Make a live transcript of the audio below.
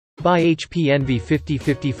Buy HP Envy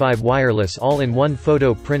 5055 wireless all-in-one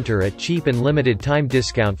photo printer at cheap and limited time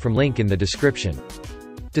discount from link in the description.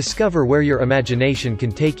 Discover where your imagination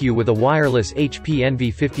can take you with a wireless HP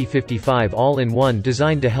Envy 5055 all-in-one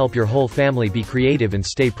designed to help your whole family be creative and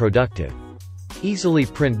stay productive. Easily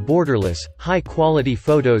print borderless, high-quality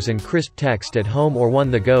photos and crisp text at home or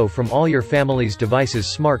on the go from all your family's devices,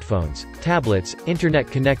 smartphones, tablets,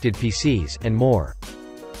 internet-connected PCs, and more.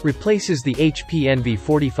 Replaces the HP Envy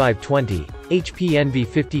 4520. HP Envy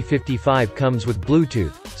 5055 comes with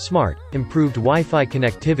Bluetooth, smart, improved Wi-Fi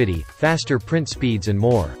connectivity, faster print speeds and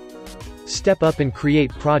more. Step up and create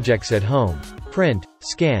projects at home. Print,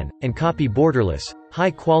 scan, and copy borderless,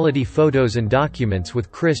 high-quality photos and documents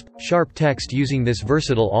with crisp, sharp text using this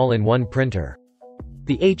versatile all-in-one printer.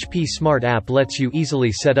 The HP Smart app lets you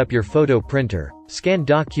easily set up your photo printer, scan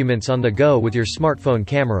documents on the go with your smartphone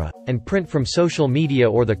camera, and print from social media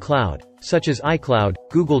or the cloud, such as iCloud,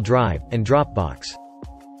 Google Drive, and Dropbox.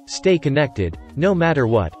 Stay connected, no matter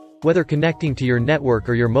what. Whether connecting to your network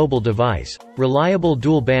or your mobile device, reliable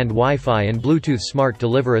dual-band Wi-Fi and Bluetooth Smart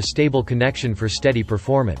deliver a stable connection for steady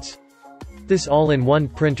performance. This all-in-one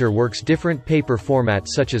printer works different paper formats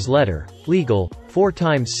such as letter, legal,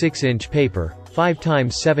 4x6-inch paper,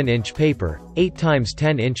 5x7-inch paper,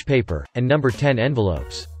 8x10-inch paper, and number 10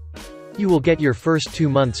 envelopes. You will get your first 2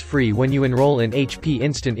 months free when you enroll in HP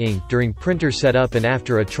Instant Ink during printer setup and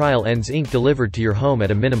after a trial ends, ink delivered to your home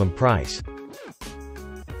at a minimum price.